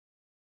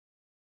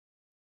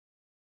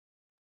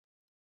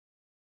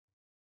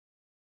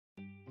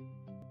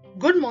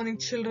Good morning,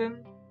 children.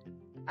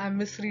 I'm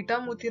Miss Rita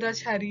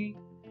Motiraj Hari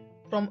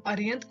from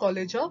Arihant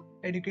College of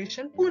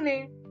Education,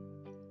 Pune.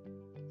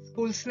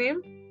 School's name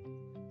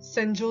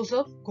St.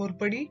 Joseph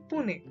Ghorpadi,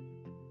 Pune.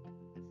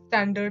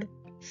 Standard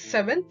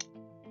 7th.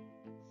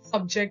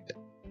 Subject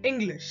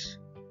English.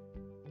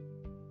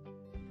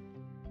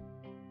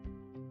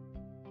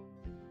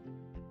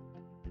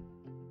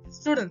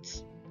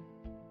 Students,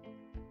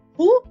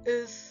 who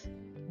is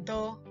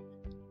the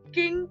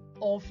king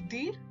of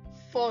the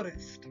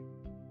forest?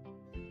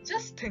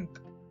 Just think.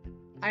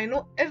 I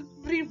know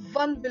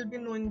everyone will be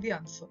knowing the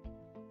answer.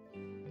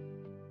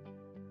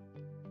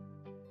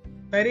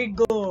 Very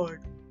good.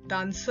 The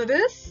answer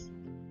is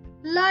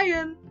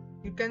lion.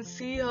 You can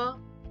see here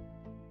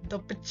the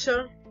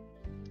picture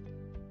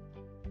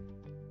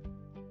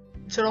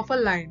of a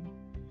lion.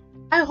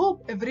 I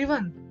hope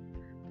everyone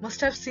must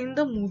have seen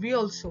the movie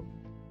also,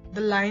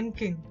 The Lion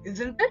King,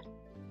 isn't it?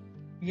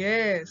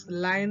 Yes,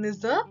 lion is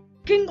the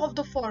king of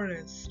the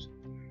forest.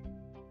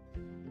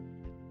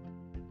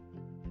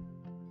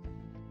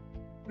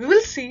 We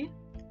will see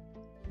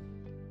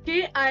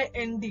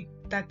K-I-N-D,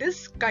 that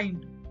is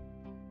kind.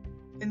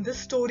 In this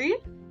story,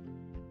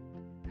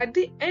 at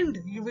the end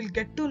you will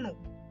get to know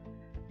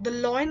the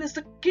lion is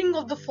the king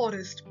of the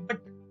forest, but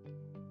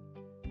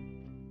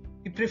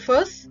he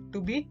prefers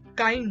to be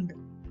kind.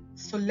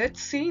 So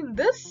let's see in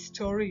this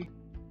story.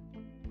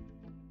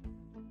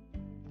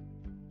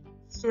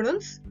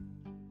 Students,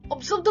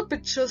 observe the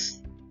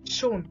pictures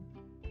shown.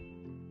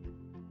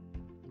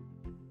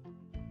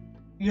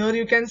 Here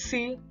you can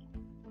see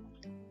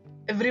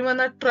everyone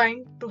are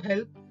trying to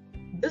help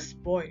this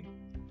boy.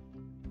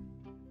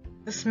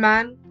 This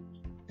man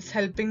is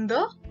helping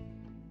the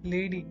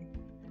lady.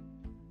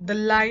 The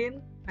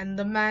lion and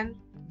the man,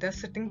 they're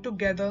sitting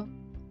together.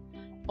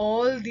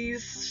 All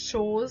these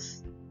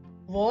shows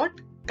what?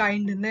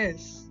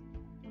 Kindness.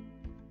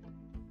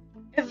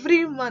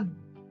 Everyone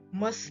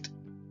must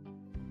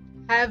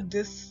have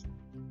this,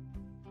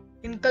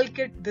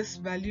 inculcate this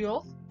value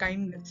of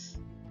kindness.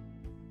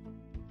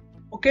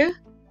 Okay?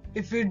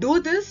 If we do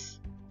this,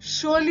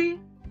 surely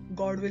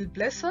God will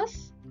bless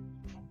us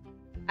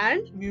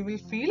and we will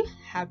feel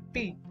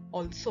happy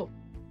also.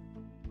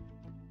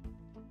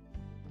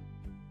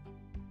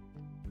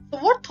 So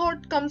what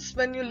thought comes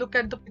when you look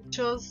at the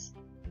pictures?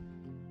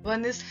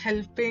 One is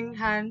helping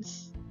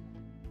hands,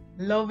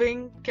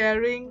 loving,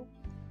 caring,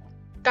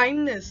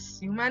 kindness,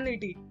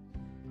 humanity.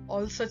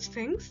 All such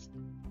things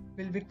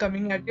will be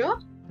coming at your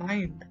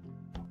mind.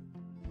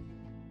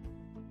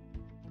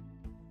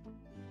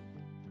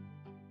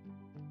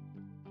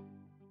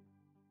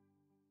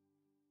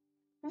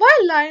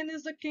 Why lion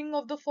is the king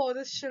of the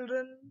forest,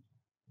 children?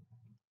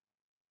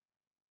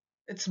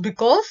 It's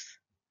because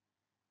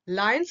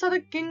lions are the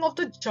king of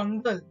the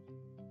jungle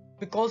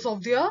because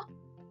of their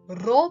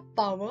raw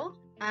power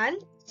and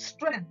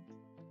strength.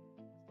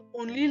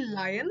 Only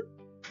lion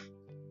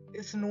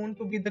is known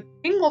to be the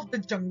king of the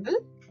jungle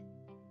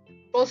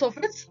because of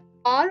its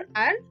power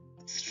and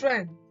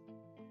strength.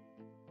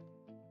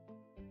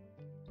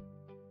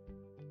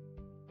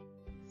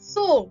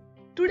 So,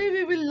 today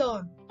we will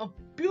learn a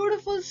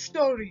beautiful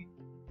story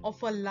of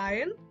a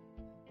lion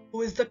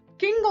who is the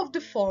king of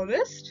the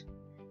forest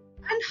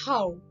and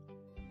how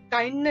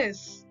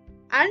kindness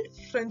and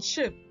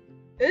friendship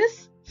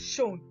is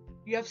shown.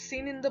 You have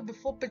seen in the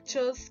before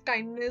pictures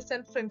kindness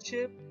and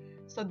friendship.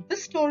 So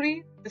this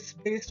story is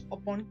based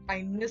upon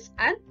kindness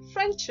and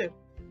friendship.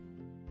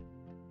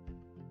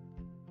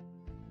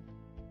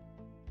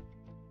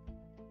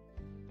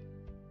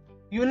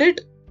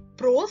 Unit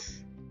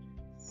Prose,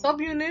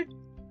 Subunit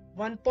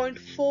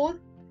 1.4,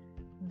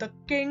 The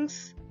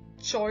King's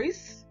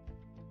Choice.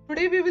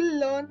 Today we will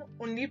learn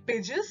only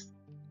pages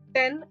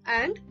 10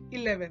 and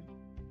 11.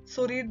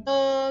 So read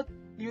the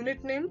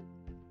unit name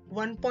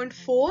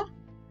 1.4,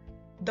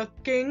 The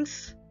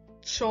King's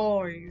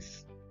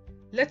Choice.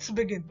 Let's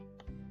begin.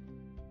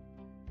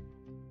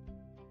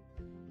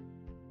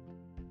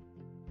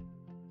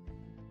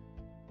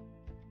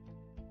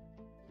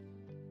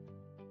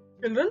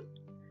 Children,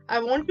 I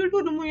want you to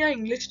remove your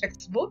English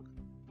textbook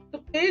to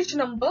page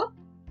number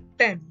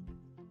 10.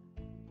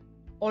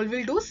 All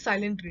will do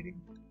silent reading.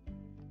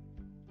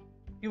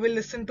 You will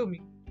listen to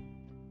me.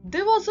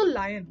 There was a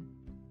lion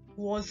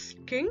who was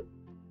king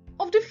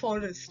of the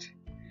forest.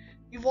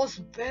 He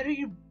was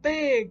very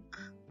big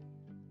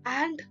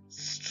and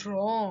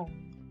strong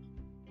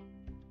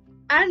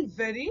and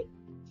very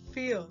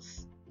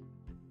fierce.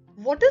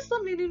 What is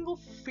the meaning of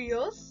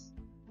fierce?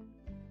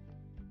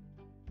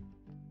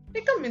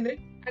 Take a minute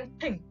and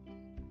think.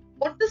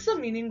 What is the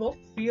meaning of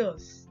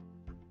fierce?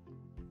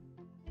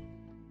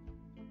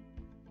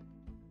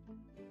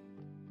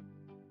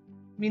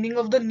 Meaning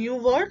of the new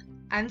word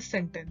and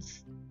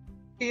sentence.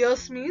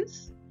 Fierce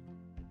means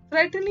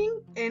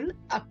threatening in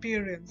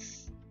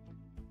appearance.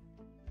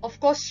 Of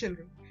course,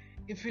 children,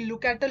 if we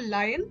look at a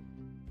lion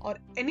or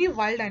any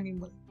wild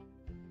animal,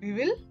 we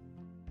will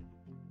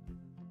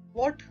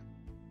what?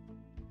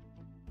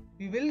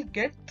 We will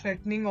get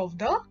threatening of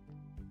the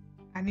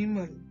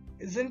animal,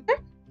 isn't it?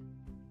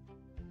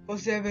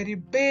 because they are very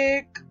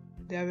big,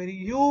 they are very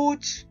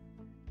huge,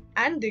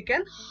 and they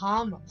can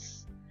harm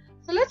us.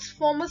 So let's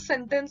form a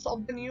sentence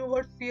of the new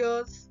word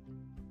fierce.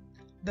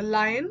 The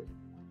lion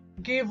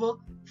gave a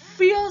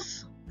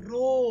fierce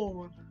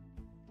roar.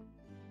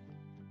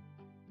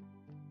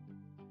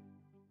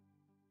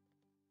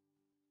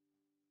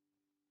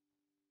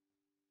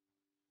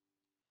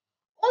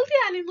 All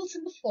the animals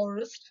in the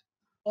forest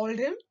called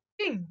him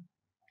king.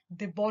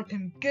 They brought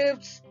him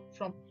gifts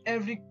from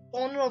every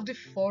corner of the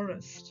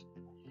forest.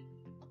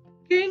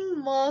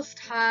 King must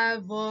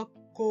have a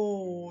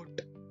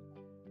coat.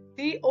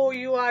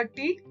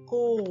 C-O-U-R-T,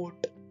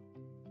 coat.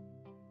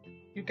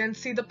 You can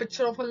see the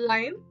picture of a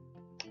lion,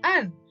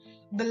 and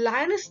the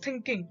lion is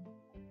thinking,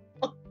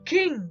 a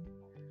king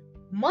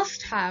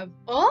must have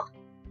a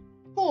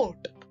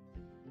coat.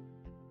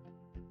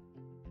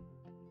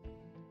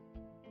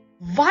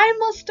 Why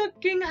must a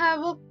king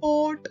have a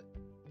coat?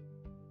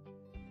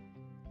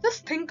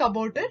 Just think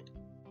about it.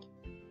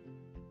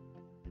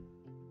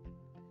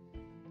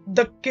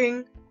 The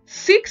king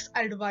seeks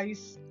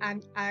advice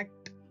and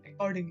acts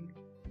accordingly.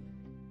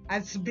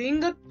 As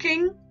being a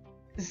king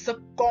is a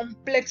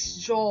complex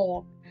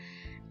job.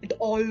 It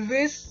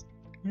always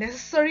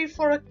necessary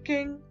for a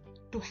king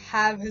to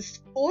have his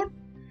court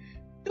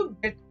to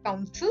get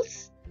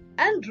counsels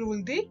and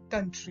rule the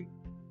country.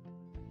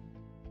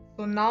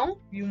 So now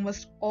you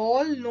must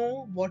all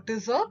know what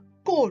is a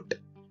court.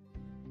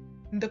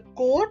 In the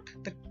court,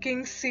 the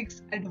king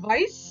seeks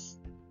advice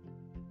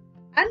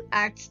and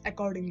acts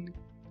accordingly.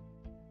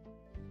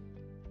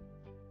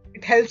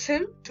 It helps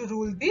him to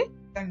rule the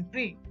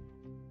country.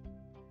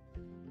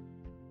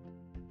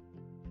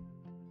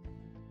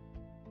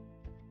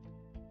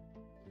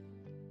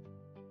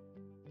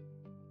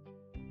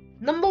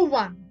 Number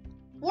 1.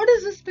 What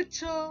is this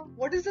picture?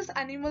 What is this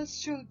animal's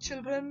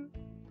children?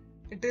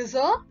 It is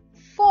a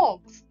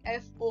fox.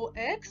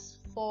 F-O-X,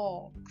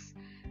 fox.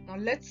 Now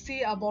let's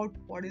see about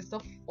what is the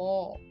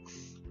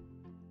fox.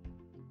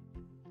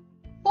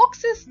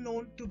 Fox is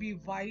known to be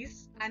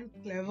wise and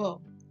clever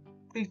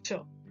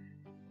creature.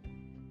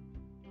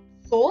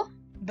 So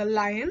the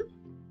lion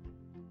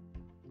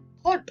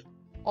thought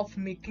of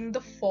making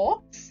the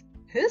fox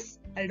his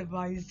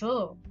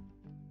advisor.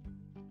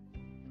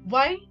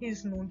 Why he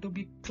is known to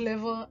be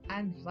clever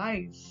and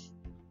wise?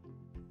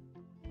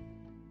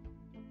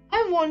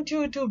 I want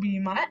you to be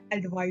my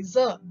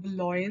advisor, the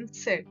lion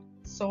said.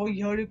 So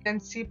here you can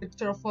see a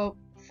picture of a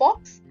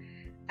fox,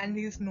 and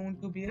he is known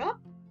to be a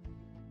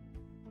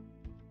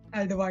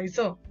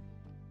advisor.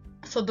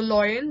 So the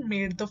lion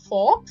made the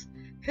fox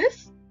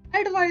his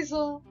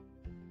advisor.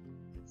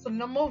 So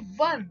number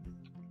 1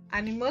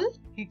 animal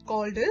he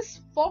called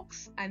his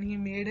fox and he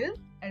made his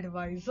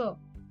advisor.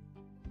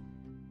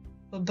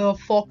 So the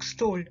fox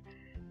told,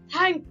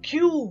 "Thank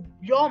you,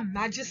 your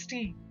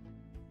majesty,"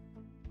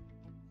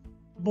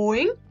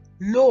 bowing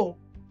low,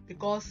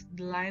 because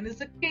the lion is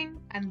a king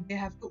and they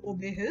have to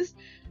obey his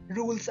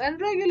rules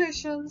and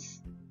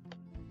regulations.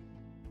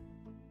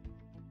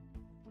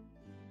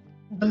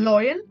 The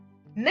lion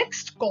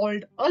next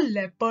called a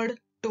leopard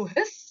to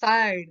his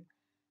side.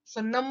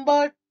 So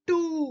number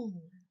 2,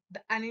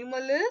 the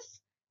animal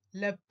is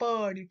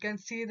leopard. You can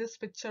see this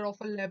picture of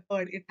a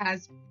leopard. It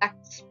has black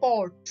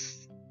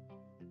spots.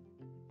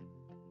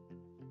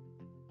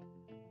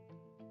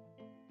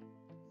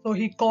 So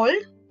he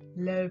called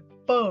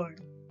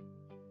leopard.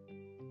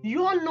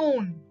 You are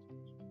known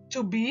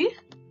to be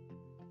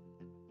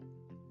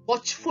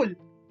watchful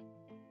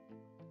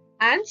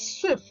and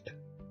swift.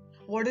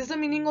 What is the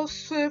meaning of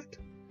swift?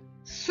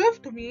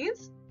 Swift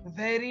means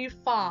very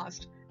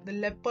fast. The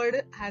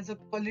leopard has a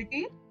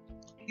quality.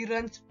 He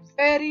runs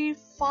very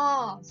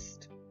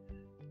fast.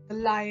 The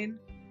lion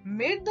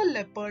made the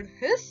leopard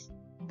his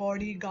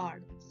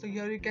bodyguard. So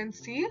here you can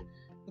see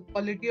the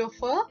quality of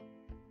a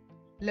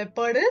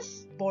leopard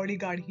is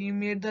bodyguard. He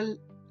made the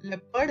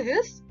leopard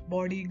his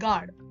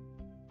bodyguard.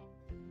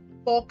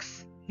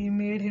 Fox, he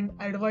made him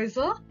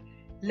advisor.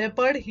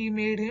 Leopard, he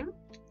made him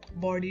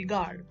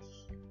bodyguard.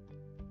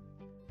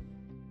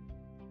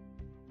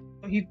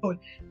 So he told,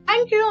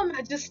 "Thank you, your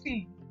majesty,"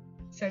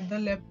 said the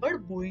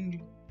leopard bowing.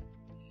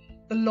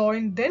 The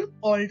lion then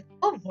called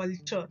a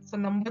vulture. So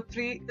number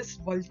 3 is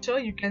vulture.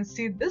 You can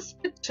see this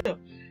picture.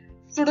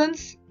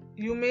 Students,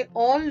 you may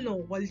all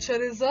know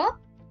vulture is a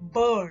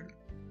bird.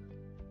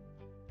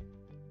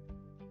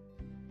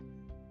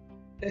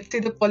 Let's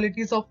see the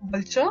qualities of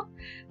vulture.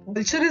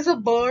 Vulture is a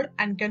bird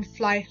and can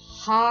fly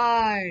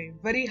high,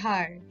 very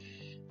high.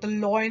 The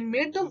lion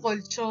made the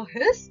vulture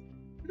his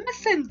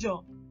messenger.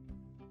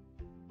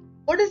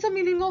 What is the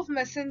meaning of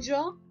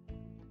messenger?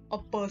 A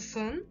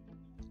person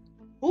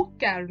who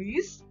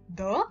carries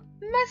the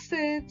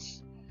message.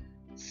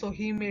 So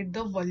he made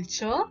the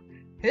vulture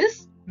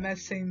his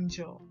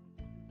messenger.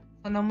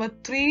 So number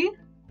 3,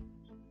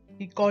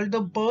 he called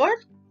the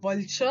bird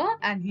vulture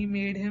and he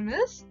made him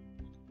his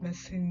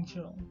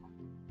messenger.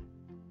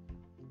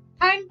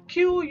 "Thank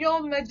you,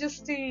 your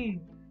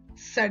majesty,"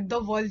 said the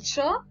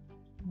vulture,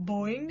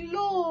 bowing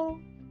low.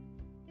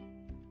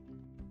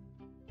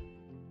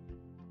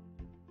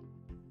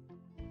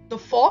 The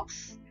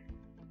fox,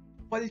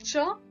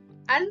 vulture,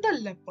 and the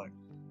leopard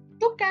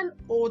took an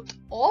oath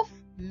of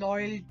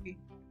loyalty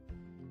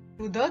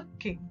to the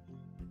king.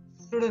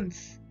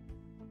 Students,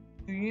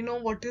 do you know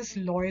what is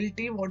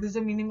loyalty? What is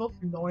the meaning of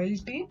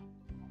loyalty?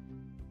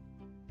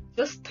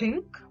 Just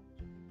think.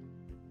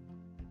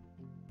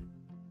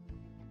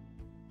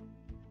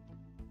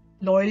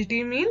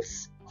 Loyalty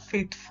means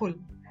faithful.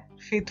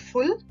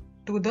 Faithful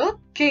to the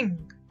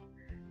king.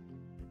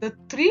 The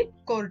three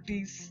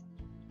courtiers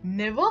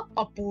never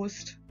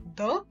opposed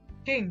the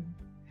king.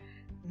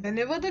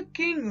 Whenever the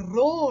king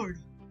roared,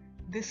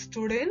 they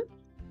stood in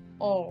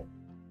awe.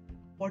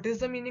 What is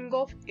the meaning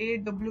of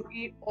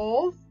AWE?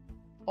 Awe?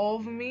 Awe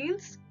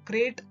means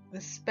great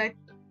respect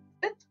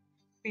with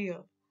fear.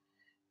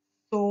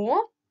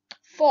 So,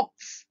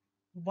 fox,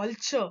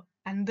 vulture,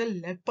 and the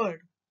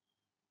leopard,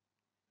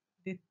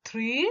 the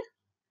three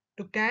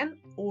took an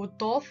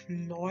oath of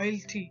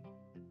loyalty.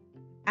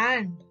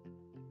 And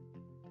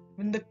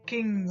when the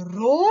king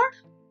roared,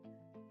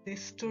 they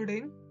stood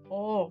in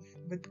awe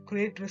with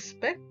great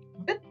respect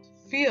with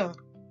fear.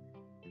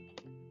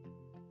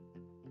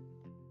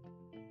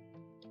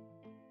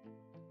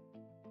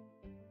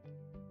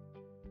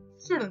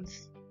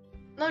 Students,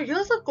 now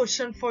here's a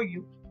question for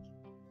you.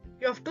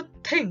 You have to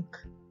think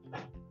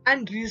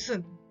and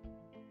reason.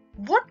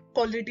 What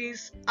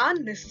qualities are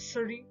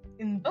necessary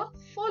in the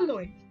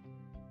following?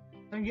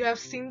 Now you have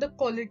seen the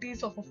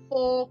qualities of a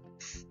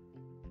fox,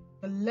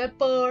 the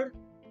leopard,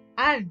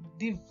 and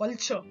the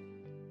vulture.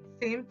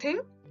 Same thing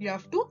you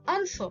have to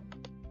answer.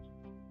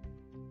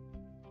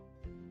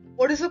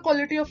 What is the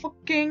quality of a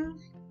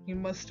king? He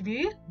must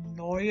be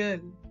loyal,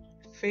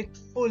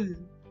 faithful.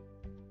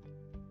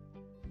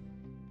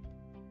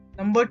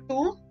 Number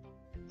 2,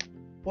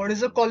 what is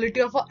the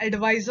quality of an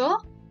advisor?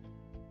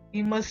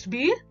 He must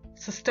be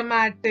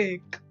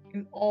systematic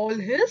in all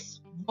his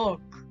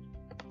work.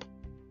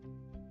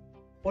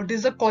 What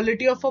is the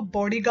quality of a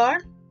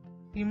bodyguard?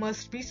 He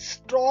must be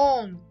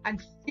strong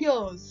and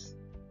fierce.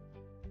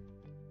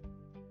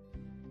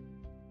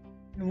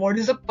 And what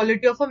is the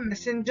quality of a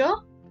messenger?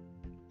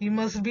 He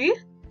must be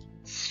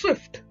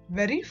swift,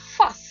 very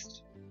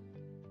fast.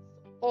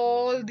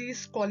 All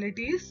these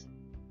qualities,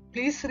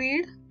 please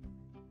read.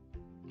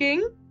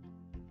 King,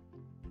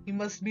 he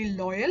must be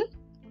loyal.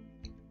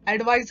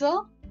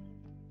 Advisor,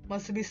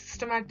 must be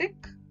systematic.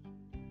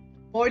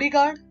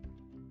 Bodyguard,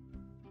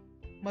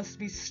 must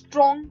be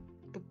strong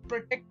to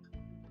protect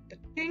the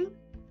king.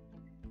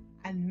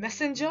 And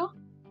messenger,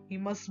 he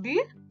must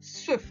be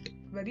swift,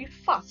 very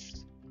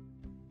fast.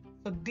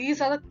 So these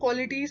are the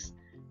qualities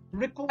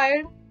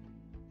required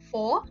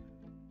for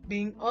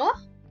being a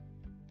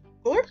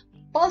good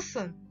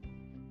person.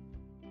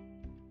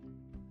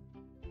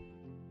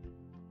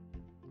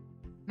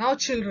 Now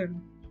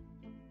children,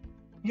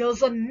 here's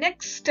the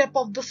next step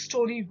of the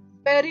story.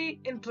 Very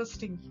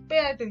interesting.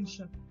 Pay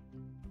attention.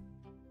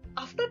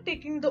 After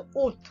taking the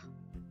oath,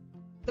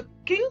 the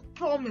king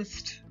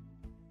promised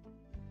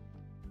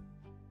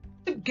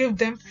to give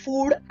them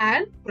food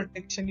and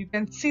protection. You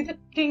can see the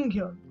king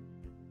here.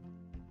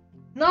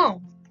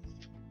 Now,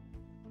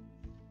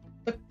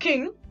 the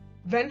king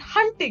went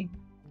hunting.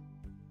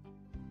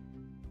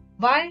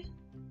 Why?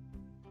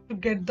 To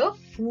get the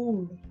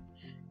food.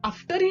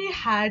 After he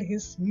had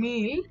his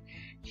meal,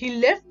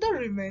 he left the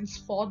remains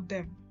for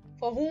them.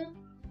 For whom?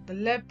 The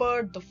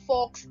leopard, the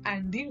fox,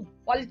 and the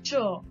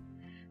vulture.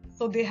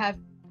 So they have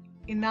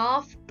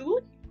enough to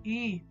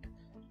eat.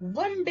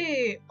 One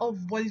day, a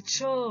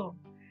vulture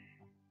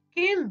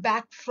came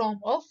back from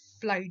a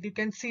flight. You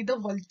can see the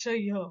vulture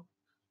here.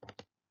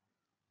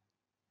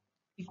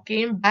 He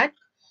came back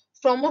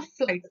from a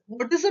flight.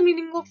 What is the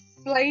meaning of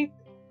flight?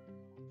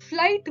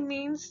 Flight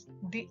means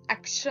the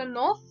action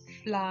of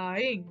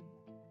flying.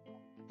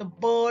 The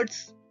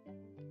birds,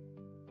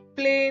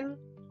 plane,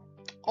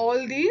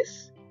 all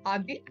these are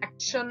the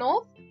action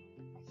of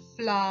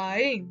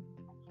flying.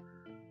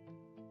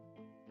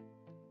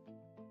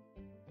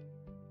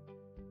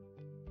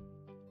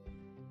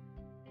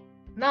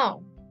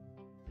 Now,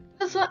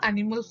 here's an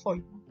animal for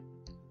you.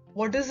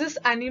 What is this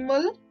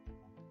animal?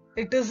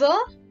 It is a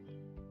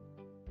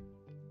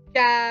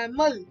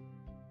camel.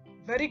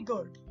 Very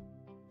good.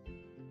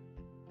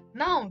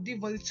 Now the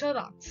vulture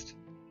asked,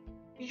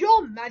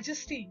 Your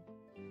Majesty,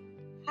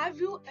 have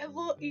you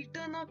ever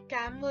eaten a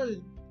camel?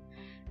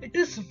 It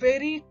is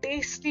very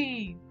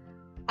tasty.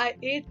 I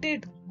ate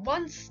it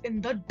once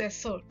in the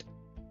desert.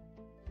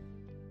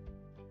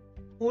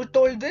 Who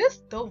told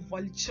this? The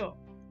vulture.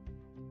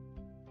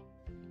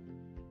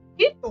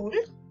 He told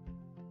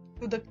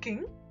to the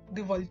king,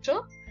 the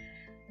vulture,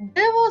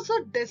 there was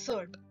a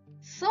desert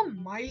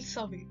some miles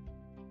away.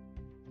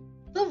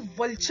 The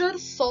vulture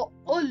saw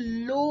a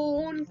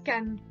lone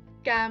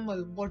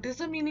camel. What is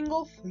the meaning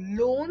of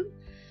lone?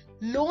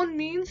 Lone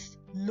means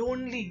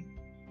lonely.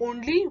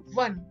 Only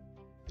one.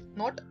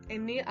 Not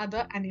any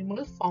other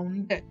animal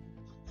found there.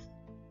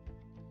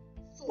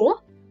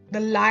 So, the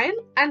lion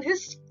and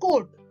his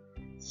coat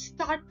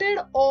started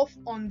off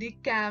on the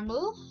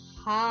camel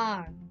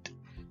hunt.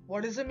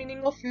 What is the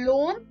meaning of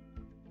lone?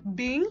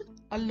 Being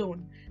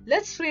alone.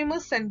 Let's frame a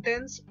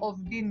sentence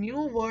of the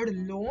new word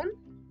lone.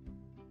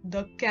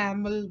 The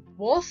camel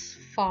was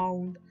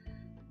found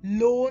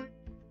lone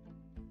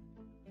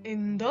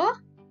in the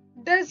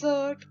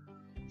desert.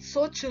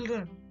 So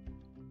children,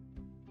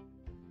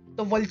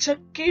 the vulture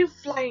came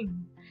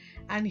flying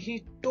and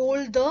he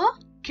told the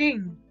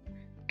king,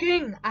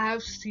 King, I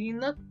have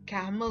seen a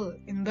camel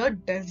in the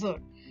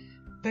desert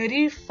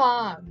very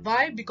far.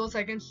 Why? Because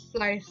I can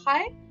fly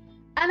high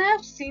and I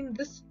have seen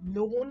this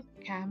lone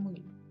camel.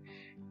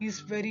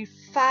 He's very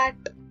fat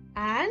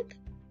and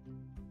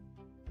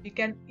we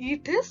can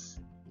eat his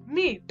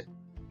meat,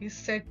 he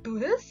said to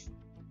his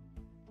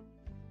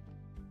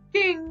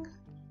king.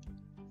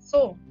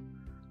 So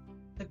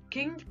the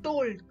king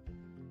told,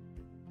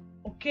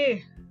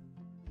 okay,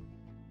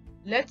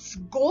 let's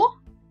go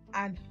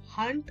and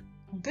hunt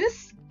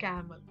this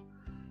camel.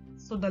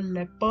 So the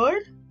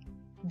leopard,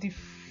 the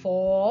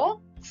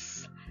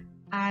fox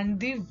and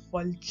the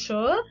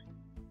vulture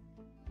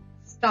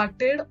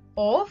started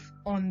off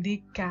on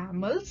the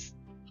camel's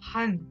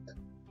hunt.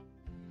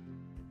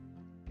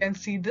 You can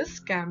see this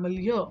camel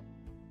here.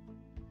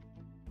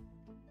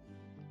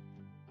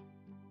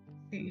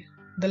 See,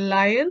 the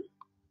lion,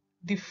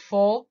 the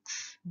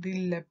fox,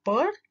 the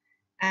leopard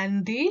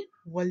and the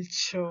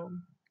vulture.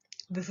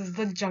 This is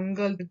the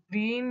jungle, the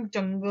green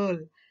jungle.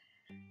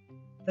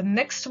 The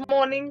next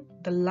morning,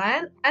 the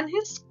lion and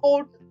his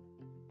coat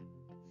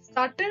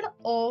started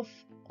off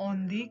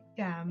on the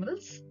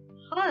camel's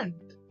hunt.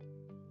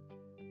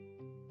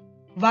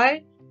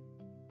 Why?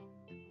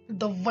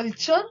 The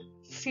vulture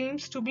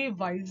seems to be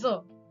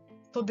wiser.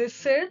 So they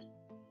said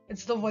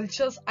it's the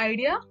vulture's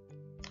idea.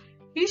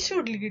 He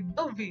should lead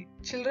the way.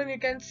 Children, you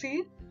can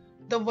see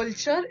the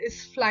vulture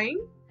is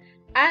flying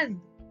and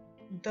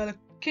the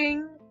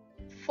king,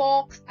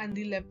 fox and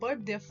the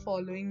leopard, they are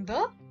following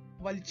the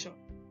vulture.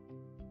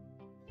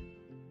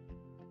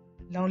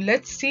 Now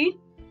let's see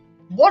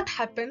what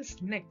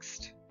happens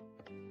next.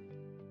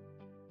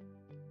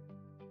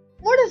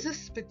 What is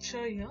this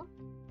picture here?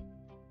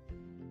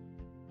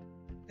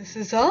 This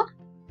is a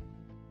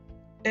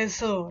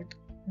desert,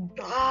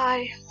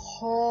 dry,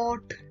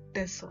 hot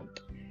desert.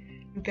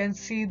 You can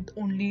see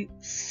only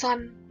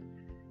sun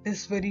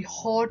is very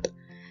hot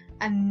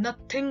and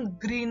nothing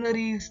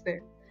greenery is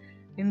there.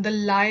 In the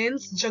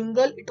lion's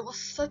jungle, it was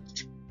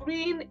such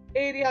green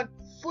area,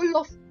 full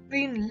of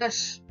green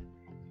lush.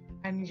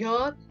 And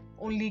here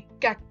only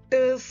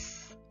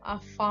cactus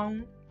are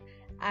found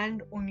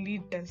and only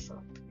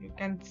desert. You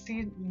can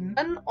see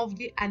none of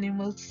the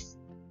animals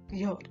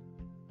here.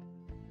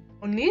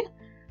 Only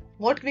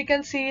what we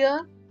can see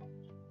here?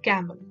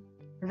 Camel.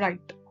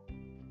 Right.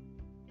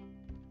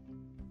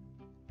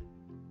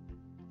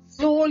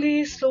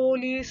 Slowly,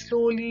 slowly,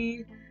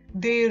 slowly,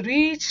 they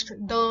reached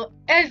the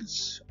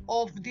edge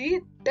of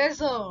the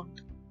desert.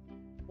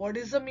 What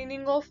is the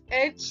meaning of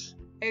edge?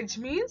 Edge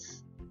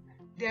means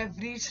they have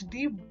reached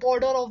the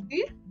border of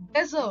the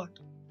desert.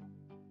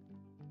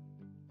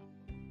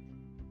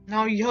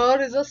 Now here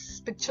is a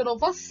picture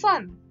of a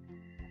sun.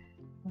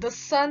 The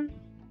sun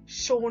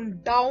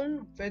shone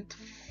down with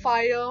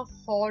fire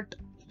hot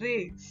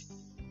rays.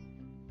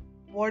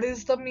 What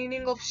is the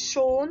meaning of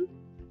shone?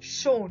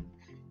 Shone.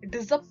 It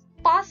is the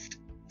past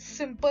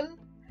simple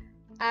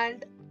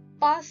and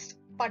past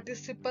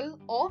participle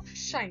of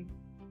shine.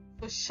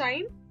 So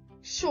shine,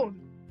 shone,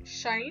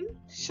 shine,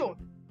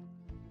 shone.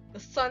 The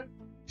sun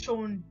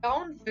shone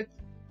down with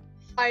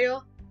fire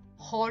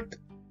hot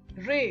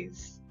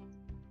rays.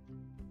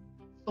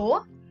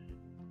 So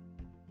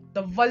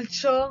the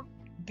vulture,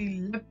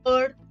 the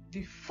leopard,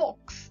 the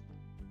fox,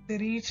 they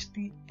reached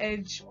the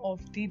edge of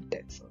the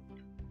desert.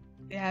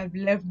 They have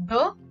left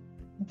the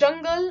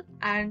jungle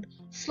and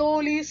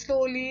slowly,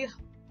 slowly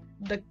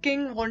the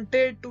king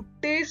wanted to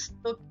taste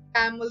the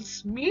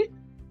camel's meat.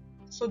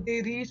 So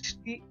they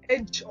reached the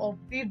edge of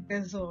the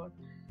desert.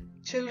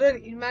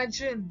 Children,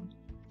 imagine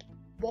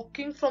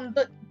walking from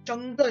the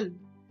jungle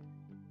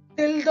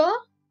till the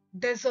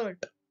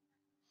desert.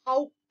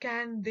 How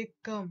can they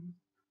come?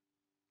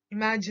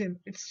 Imagine,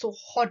 it's so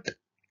hot.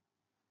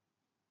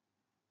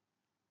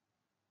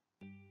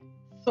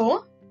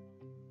 So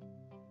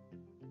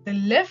they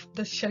left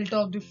the shelter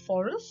of the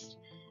forest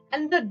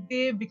and the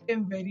day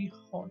became very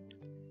hot.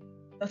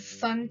 The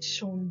sun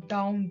shone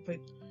down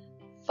with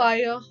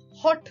fire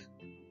hot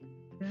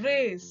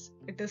rays.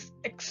 It is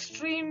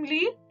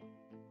extremely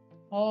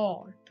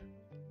hot.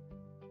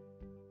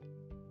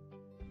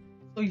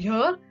 So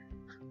here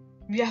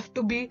we have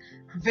to be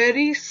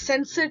very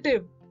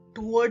sensitive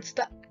towards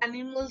the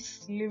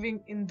animals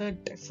living in the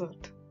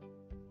desert.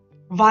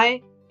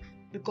 Why?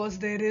 Because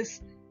there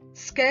is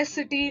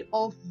scarcity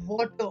of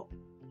water,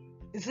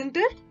 isn't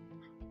it?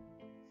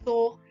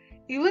 So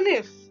even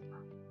if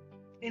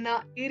in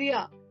our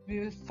area we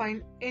will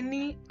find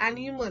any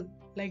animal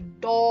like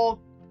dog,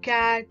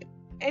 cat,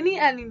 any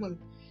animal,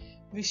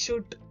 we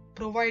should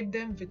provide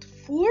them with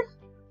food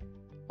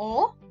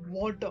or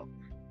water.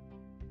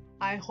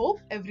 I hope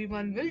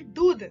everyone will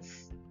do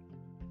this.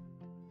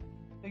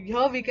 So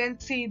here we can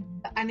see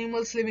the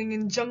animals living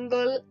in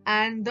jungle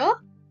and the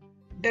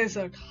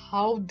desert,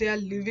 how they are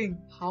living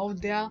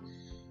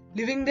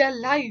their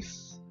life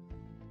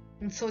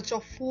in search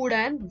of food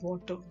and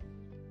water.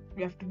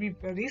 We have to be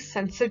very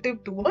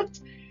sensitive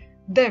towards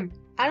them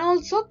and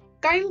also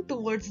kind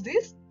towards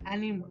these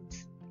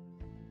animals.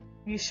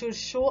 We should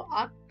show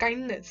our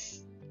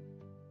kindness.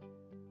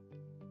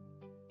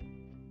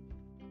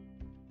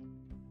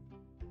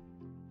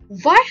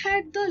 Why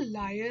had the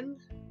lion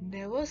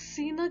never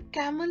seen a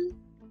camel?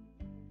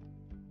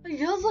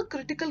 Here's a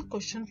critical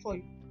question for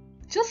you.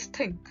 Just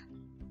think.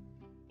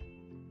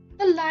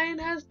 The lion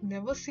has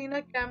never seen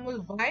a camel.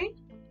 Why?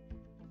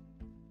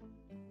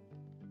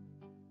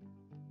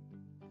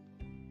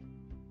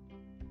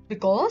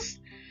 Because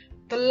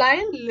the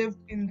lion lived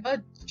in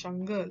the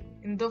jungle,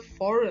 in the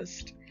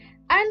forest,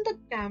 and the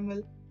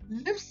camel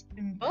lives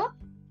in the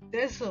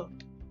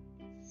desert.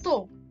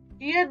 So,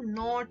 he had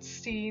not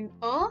seen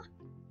a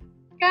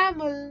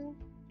camel.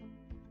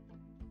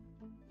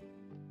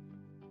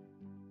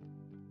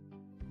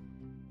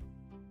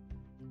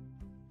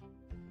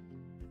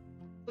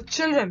 So,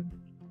 children,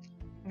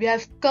 we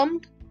have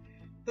come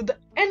to the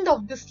end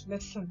of this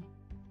lesson.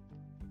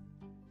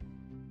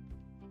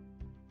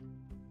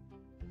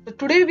 So,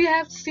 today we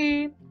have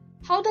seen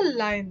how the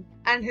lion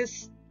and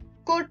his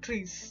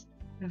courtiers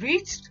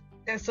reached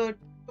desert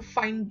to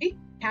find the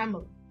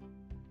camel.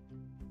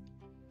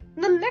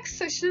 In the next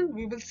session,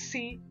 we will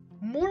see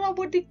more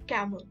about the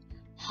camel,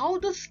 how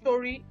the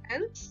story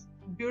ends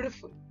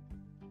beautiful.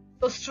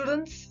 So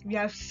students, we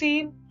have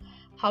seen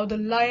how the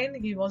lion,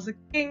 he was a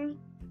king,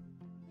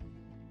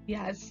 he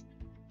has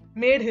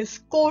made his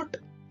court,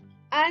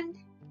 and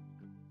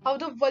how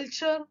the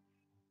vulture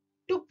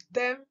took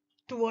them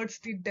towards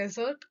the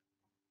desert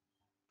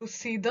to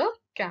see the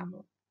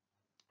camel.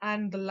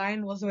 And the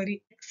lion was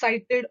very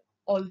excited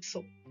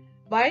also.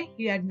 Why?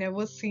 He had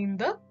never seen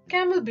the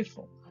camel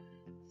before.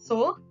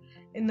 So,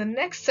 in the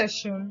next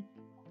session,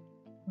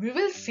 we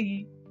will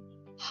see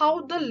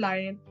how the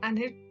lion and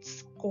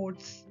its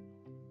courts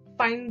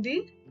find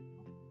the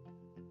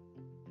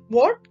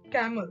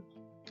camel,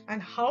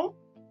 and how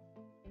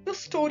the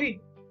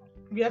story,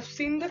 we have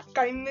seen the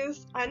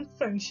kindness and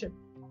friendship.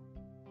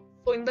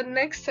 So in the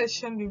next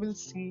session we will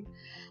see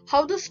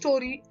how the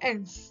story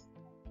ends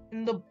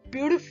in the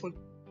beautiful,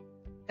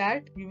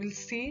 that we will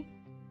see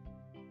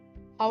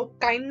how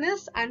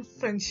kindness and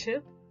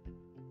friendship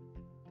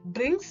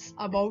brings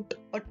about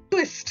a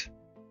twist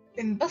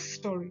in the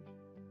story.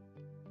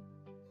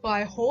 So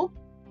I hope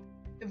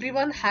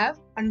everyone have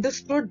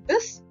understood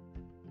this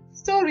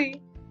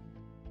story.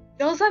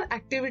 Here's an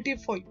activity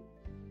for you.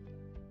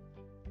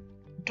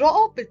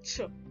 Draw a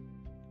picture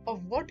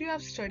of what you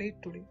have studied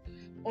today,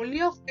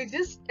 only of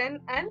pages 10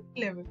 and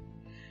 11.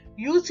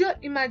 Use your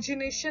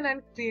imagination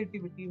and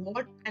creativity.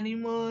 What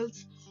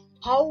animals,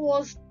 how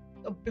was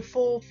the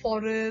before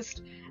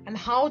forest, and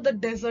how the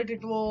desert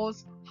it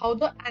was, how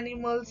the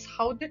animals,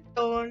 how they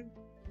turned,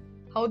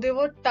 how they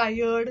were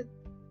tired,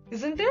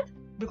 isn't it?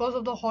 Because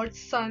of the hot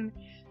sun,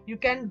 you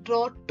can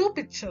draw two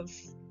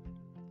pictures,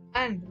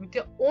 and with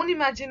your own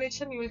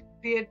imagination you will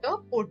create a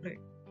portrait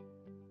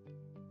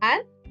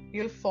and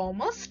you'll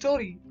form a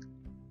story.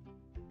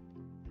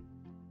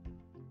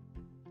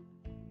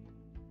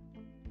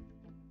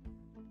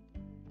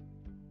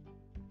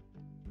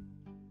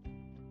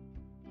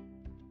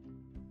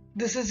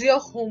 This is your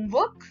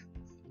homework.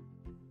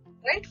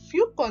 Write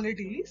few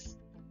qualities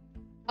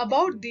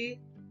about the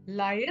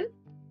lion,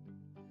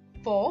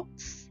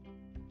 fox,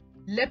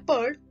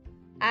 leopard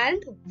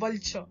and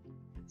vulture.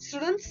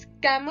 Students,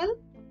 camel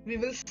we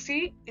will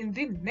see in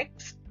the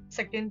next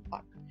second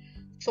part.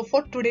 So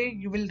for today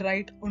you will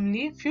write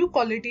only few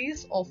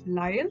qualities of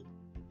lion,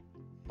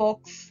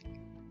 fox,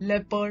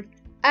 leopard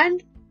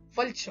and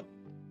vulture.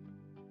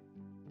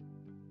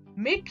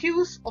 Make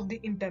use of the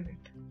internet.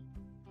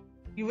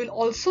 You will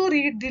also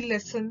read the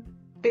lesson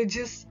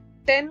pages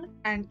 10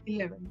 and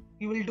 11.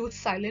 You will do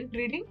silent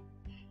reading,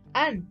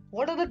 and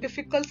what are the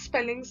difficult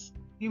spellings,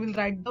 you will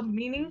write the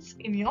meanings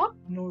in your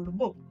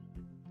notebook.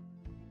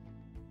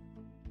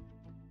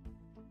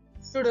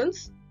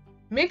 Students,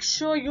 make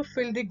sure you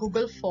fill the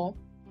Google form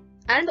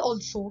and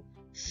also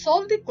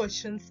solve the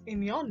questions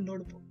in your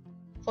notebook.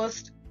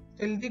 First,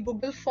 fill the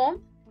Google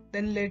form,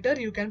 then later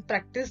you can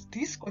practice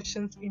these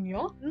questions in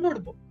your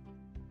notebook.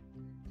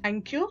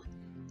 Thank you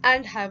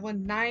and have a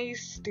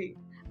nice day.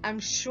 I'm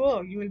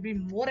sure you will be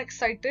more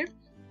excited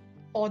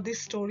for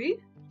this story,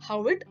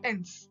 how it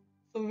ends.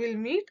 So we'll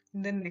meet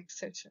in the next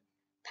session.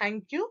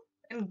 Thank you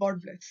and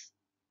God bless.